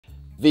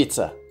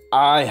Wietse,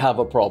 I have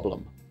a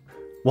problem.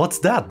 What's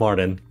that,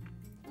 Martin?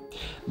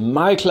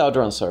 My Cloud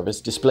Run service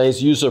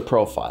displays user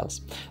profiles,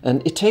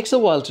 and it takes a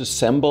while to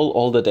assemble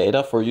all the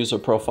data for user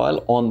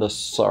profile on the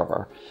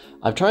server.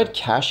 I've tried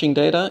caching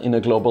data in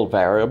a global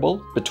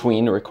variable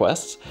between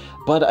requests,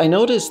 but I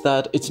noticed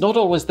that it's not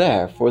always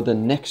there for the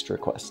next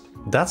request.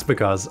 That's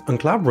because on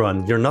Cloud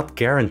Run you're not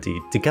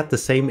guaranteed to get the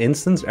same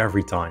instance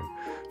every time.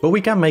 But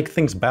we can make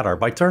things better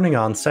by turning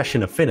on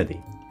Session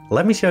Affinity.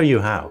 Let me show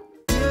you how.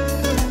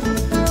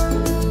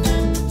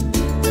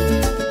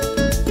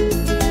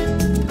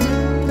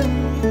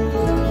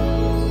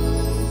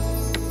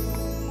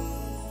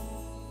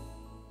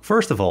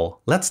 First of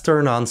all, let's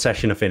turn on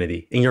Session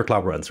Affinity in your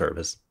Cloud Run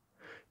service.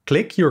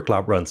 Click your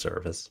Cloud Run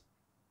service.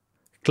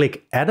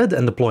 Click Edit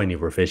and Deploy New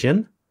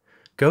Revision.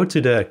 Go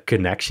to the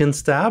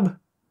Connections tab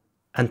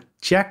and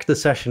check the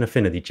Session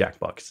Affinity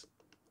checkbox.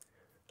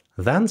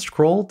 Then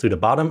scroll to the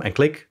bottom and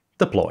click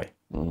Deploy.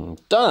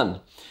 Done!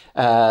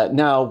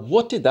 Now,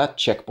 what did that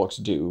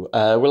checkbox do?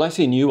 Will I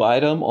see a new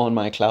item on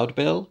my cloud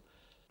bill?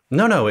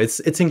 No, it's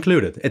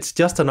included. It's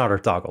just another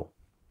toggle.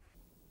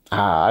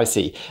 Ah, I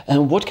see.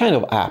 And what kind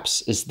of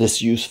apps is this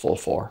useful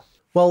for?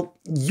 Well,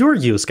 your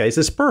use case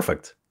is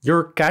perfect.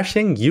 You're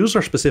caching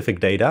user-specific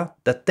data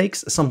that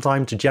takes some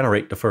time to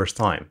generate the first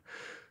time.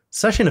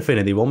 Session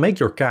Affinity will make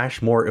your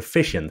cache more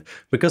efficient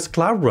because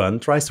Cloud Run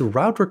tries to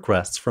route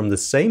requests from the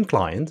same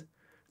client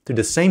to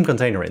the same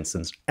container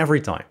instance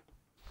every time.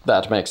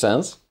 That makes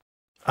sense.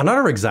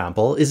 Another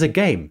example is a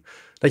game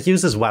that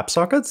uses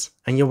WebSockets,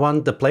 and you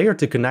want the player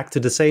to connect to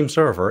the same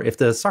server if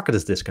the socket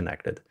is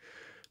disconnected.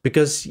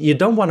 Because you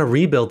don't want to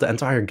rebuild the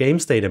entire game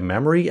state in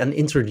memory and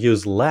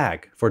introduce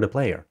lag for the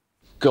player.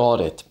 Got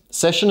it.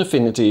 Session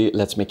Affinity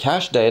lets me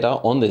cache data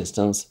on the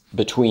instance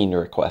between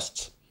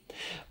requests.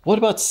 What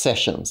about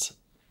sessions?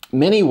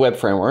 Many web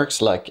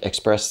frameworks like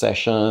Express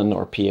Session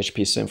or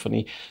PHP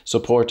Symfony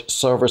support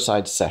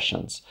server-side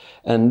sessions,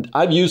 and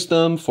I've used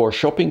them for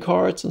shopping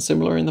carts and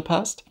similar in the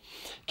past.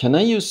 Can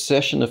I use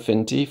Session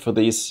Affinity for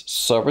these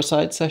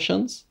server-side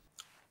sessions?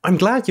 I'm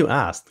glad you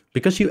asked,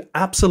 because you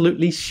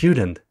absolutely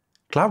shouldn't.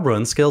 Cloud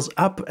Run scales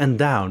up and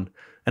down,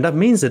 and that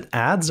means it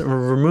adds and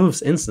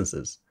removes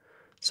instances.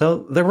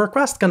 So the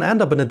request can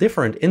end up in a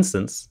different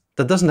instance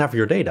that doesn't have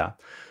your data.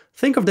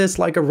 Think of this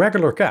like a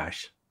regular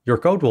cache. Your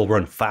code will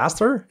run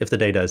faster if the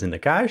data is in the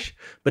cache,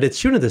 but it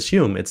shouldn't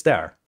assume it's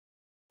there.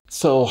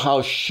 So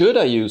how should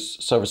I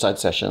use server-side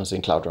sessions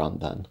in Cloud Run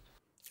then?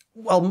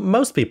 Well,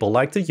 most people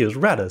like to use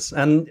Redis,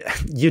 and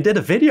you did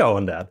a video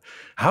on that.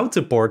 How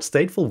to port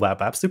stateful web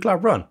apps to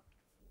Cloud Run.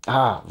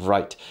 Ah,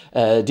 right.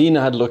 Dina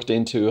had looked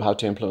into how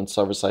to implement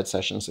server-side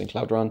sessions in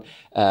Cloud Run,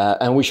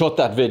 and we shot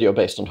that video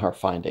based on her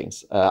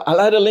findings. I'll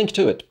add a link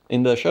to it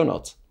in the show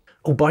notes.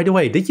 Oh, by the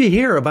way, did you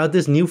hear about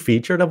this new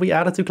feature that we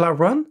added to Cloud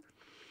Run?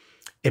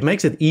 It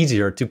makes it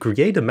easier to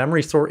create a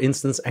memory store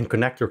instance and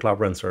connect your Cloud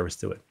Run service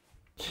to it.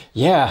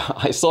 Yeah,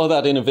 I saw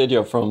that in a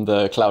video from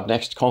the Cloud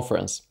Next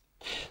conference.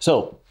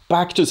 So,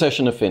 back to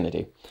Session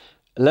Affinity.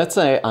 Let's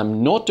say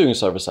I'm not doing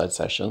server-side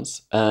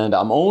sessions and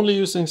I'm only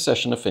using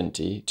Session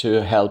Affinity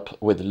to help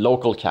with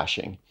local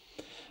caching.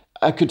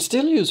 I could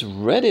still use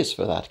Redis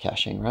for that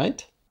caching,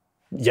 right?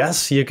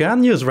 Yes, you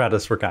can use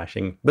Redis for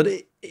caching, but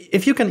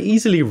if you can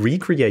easily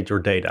recreate your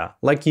data,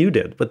 like you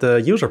did with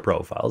the user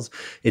profiles,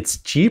 it's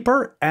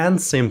cheaper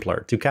and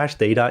simpler to cache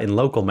data in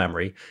local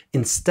memory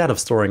instead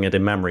of storing it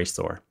in memory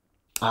store.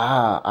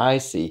 Ah, I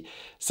see.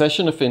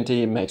 Session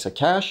Affinity makes a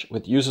cache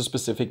with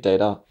user-specific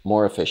data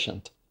more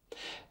efficient.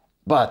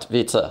 But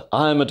Wietse,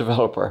 I'm a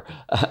developer.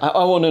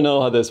 I want to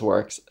know how this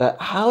works.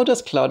 How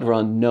does Cloud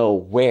Run know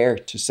where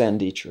to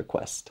send each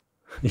request?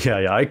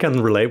 Yeah, I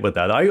can relate with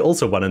that. I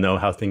also want to know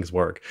how things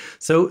work.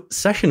 So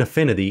Session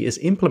Affinity is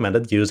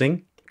implemented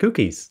using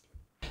cookies.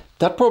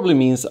 That probably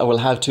means I will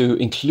have to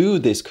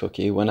include this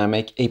cookie when I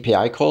make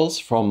API calls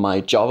from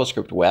my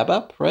JavaScript web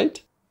app, right?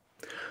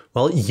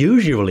 Well,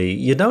 usually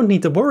you don't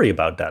need to worry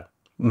about that.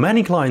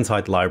 Many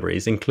client-side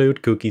libraries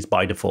include cookies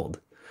by default.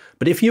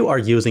 But if you are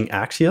using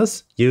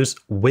Axios, use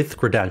with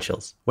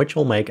credentials, which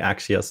will make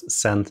Axios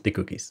send the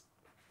cookies.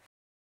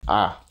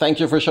 Ah, thank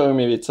you for showing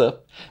me, Wietse.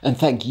 And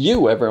thank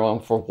you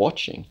everyone for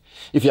watching.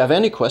 If you have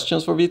any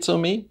questions for Wietse or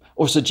me,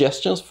 or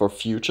suggestions for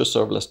future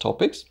serverless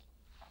topics,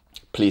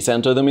 please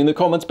enter them in the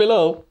comments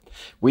below.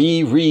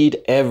 We read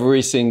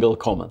every single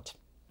comment.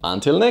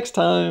 Until next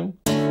time.